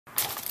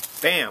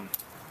Bam!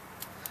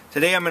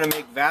 Today I'm going to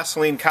make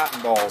Vaseline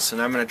cotton balls,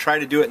 and I'm going to try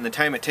to do it in the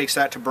time it takes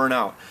that to burn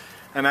out.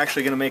 I'm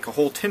actually going to make a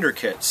whole tinder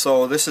kit.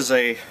 So this is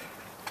a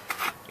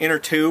inner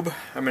tube.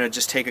 I'm going to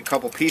just take a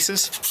couple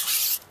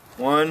pieces.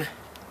 1,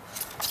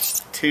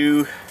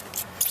 2,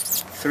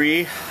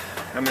 3.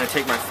 I'm going to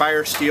take my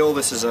fire steel.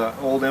 This is an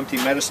old empty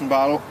medicine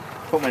bottle.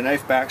 Put my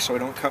knife back so I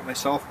don't cut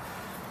myself.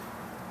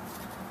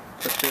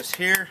 Put this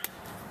here.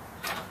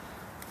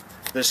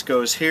 This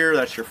goes here.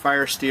 That's your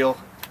fire steel.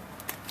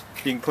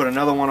 You can put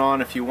another one on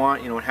if you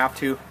want. You don't have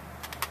to.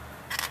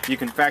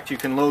 In fact, you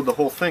can load the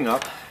whole thing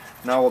up.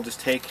 Now we'll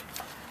just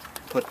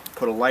put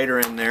a lighter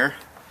in there.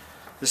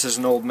 This is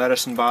an old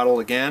medicine bottle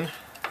again.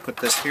 Put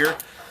this here.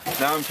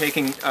 Now I'm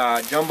taking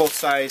a jumbo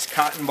size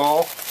cotton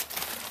ball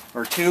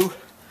or 2.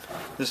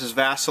 This is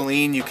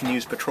Vaseline. You can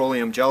use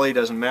petroleum jelly,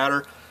 doesn't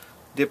matter.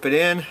 Dip it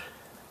in,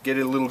 get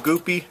it a little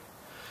goopy,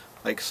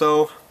 like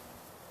so.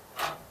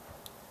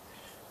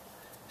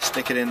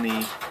 Stick it in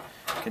the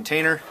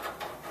container.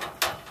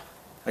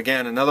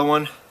 Again, another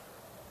one.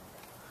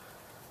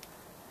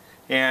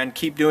 And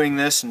keep doing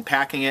this and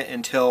packing it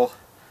until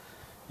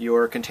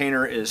your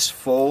container is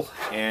full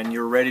and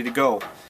you're ready to go.